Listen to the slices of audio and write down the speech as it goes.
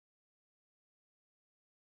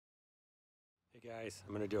Hey guys,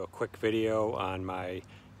 I'm going to do a quick video on my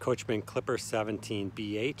Coachmen Clipper 17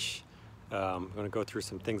 BH. I'm going to go through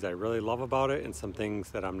some things I really love about it and some things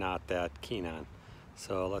that I'm not that keen on.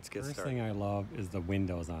 So let's get started. First thing I love is the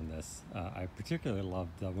windows on this. I particularly love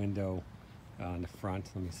the window on the front.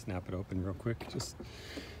 Let me snap it open real quick just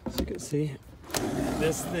so you can see.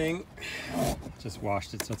 This thing, just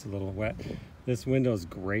washed it so it's a little wet. This window is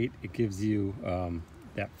great. It gives you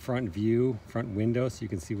that front window, so you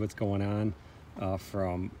can see what's going on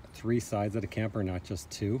from 3 sides of the camper, not just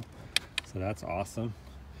 2. So that's awesome.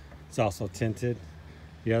 It's also tinted.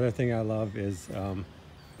 The other thing I love is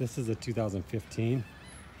this is a 2015.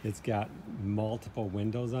 It's got multiple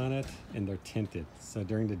windows on it and they're tinted. So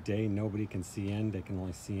during the day, nobody can see in. They can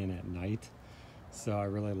only see in at night. So I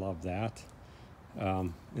really love that.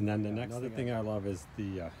 And then the next thing I love is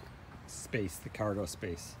the space, the cargo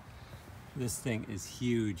space. This thing is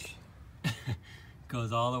huge.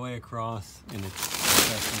 Goes all the way across, and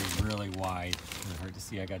it's actually really wide. It's hard to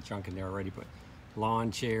see. I got junk in there already, but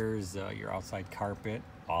lawn chairs, your outside carpet,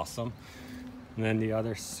 awesome. And then the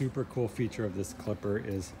other super cool feature of this Clipper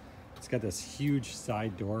is it's got this huge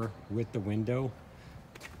side door with the window.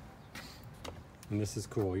 And this is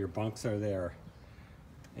cool. Your bunks are there.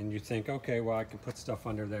 And you think, okay, well, I can put stuff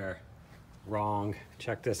under there. Wrong.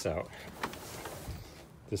 Check this out.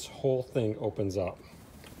 This whole thing opens up.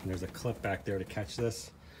 And there's a clip back there to catch this.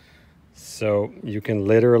 So you can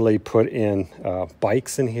literally put in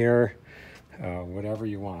bikes in here, whatever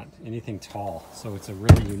you want, anything tall. So it's a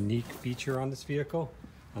really unique feature on this vehicle,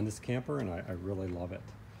 on this camper, and I really love it.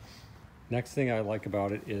 Next thing I like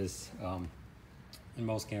about it is, in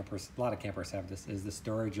most campers, a lot of campers have this, is the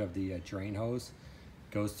storage of the drain hose.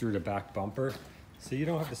 Goes through the back bumper. So you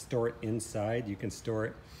don't have to store it inside, you can store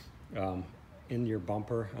it in your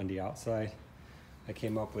bumper on the outside. I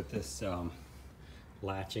came up with this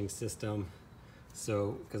latching system.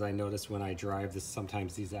 So, because I noticed when I drive this,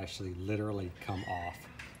 sometimes these actually literally come off,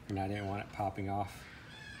 and I didn't want it popping off.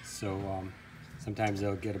 So sometimes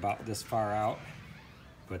they'll get about this far out,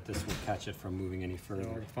 but this will catch it from moving any further.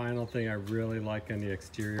 The final thing I really like on the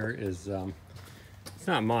exterior is, it's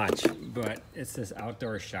not much, but it's this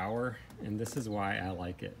outdoor shower, and this is why I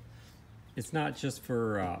like it. It's not just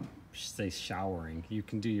for say showering. You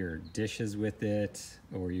can do your dishes with it,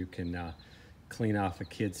 or you can clean off a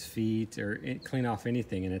kid's feet, or clean off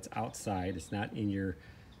anything, and it's outside. It's not in your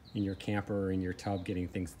camper or in your tub getting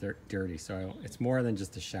things dirty. So it's more than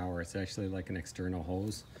just a shower. It's actually like an external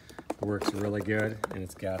hose. It works really good, and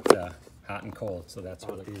it's got hot and cold. So that's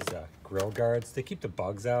what these grill guards, they keep the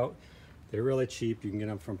bugs out. They're really cheap. You can get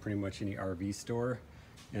them from pretty much any RV store,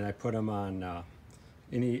 and I put them on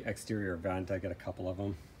any exterior vent. I get a couple of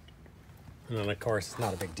them. And then of course, it's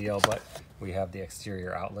not a big deal, but we have the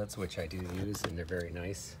exterior outlets, which I do use, and they're very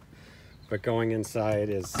nice. But going inside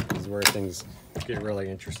is where things get really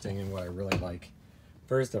interesting and what I really like.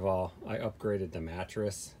 First of all, I upgraded the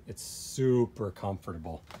mattress. It's super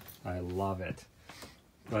comfortable. I love it.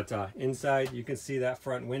 But inside, you can see that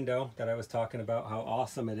front window that I was talking about, how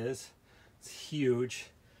awesome it is. It's huge.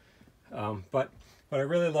 But what I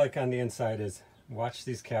really like on the inside is, watch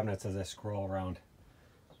these cabinets as I scroll around.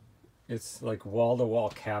 It's like wall-to-wall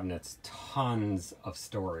cabinets, tons of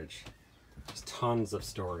storage, just tons of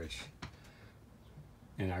storage.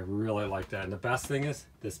 And I really like that. And the best thing is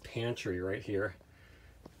this pantry right here.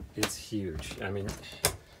 It's huge. I mean,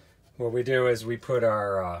 what we do is we put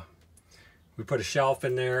our, we put a shelf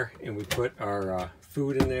in there, and we put our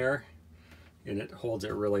food in there, and it holds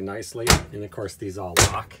it really nicely. And of course, these all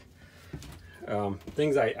lock.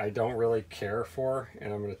 Things I don't really care for,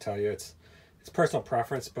 and I'm going to tell you, it's personal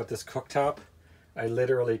preference, but this cooktop, I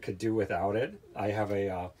literally could do without it. I have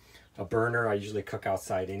a burner. I usually cook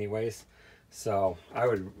outside anyways. So I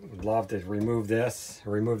would love to remove this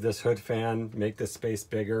hood fan, make this space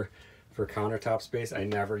bigger for countertop space. I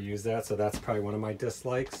never use that, so that's probably one of my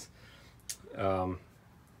dislikes.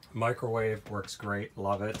 Microwave works great,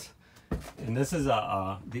 love it. And this is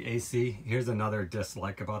the AC. Here's another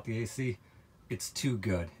dislike about the AC. It's too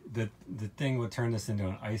good. The thing would turn this into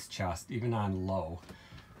an ice chest, even on low.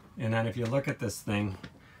 And then if you look at this thing,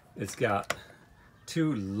 it's got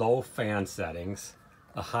 2 low fan settings,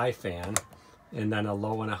 a high fan, and then a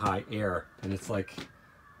low and a high air. And it's like,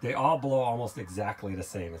 they all blow almost exactly the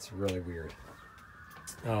same. It's really weird.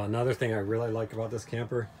 Another thing I really like about this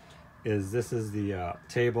camper is this is the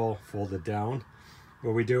table folded down.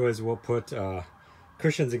 What we do is we'll put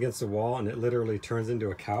cushions against the wall, and it literally turns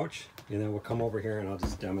into a couch. And then we'll come over here and I'll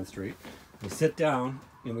just demonstrate. We sit down,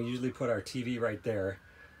 and we usually put our TV right there.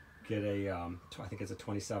 Get a, I think it's a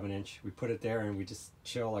 27-inch. We put it there, and we just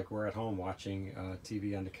chill like we're at home watching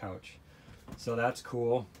TV on the couch. So that's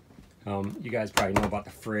cool. You guys probably know about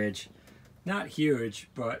the fridge. Not huge,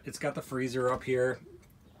 but it's got the freezer up here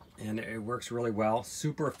and it works really well.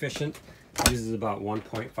 Super efficient. Uses about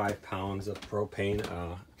 1.5 pounds of propane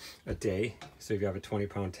a day. So if you have a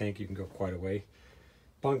 20-pound tank, you can go quite a way.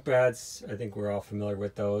 Bunk beds, I think we're all familiar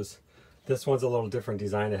with those. This one's a little different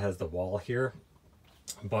design. It has the wall here,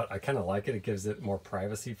 but I kind of like it. It gives it more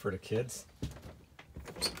privacy for the kids.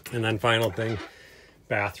 And then final thing,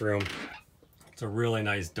 bathroom. It's a really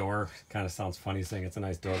nice door. Kind of sounds funny saying it's a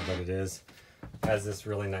nice door, but it is. Has this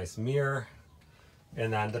really nice mirror.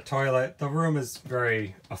 And then the toilet, the room is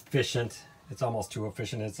very efficient. It's almost too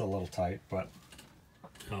efficient. It's a little tight, but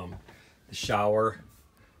the shower,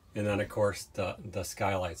 and then of course the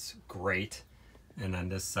skylight's great. And then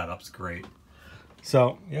this setup's great.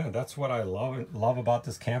 So yeah, that's what I love about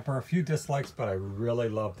this camper. A few dislikes, but I really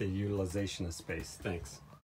love the utilization of space. Thanks.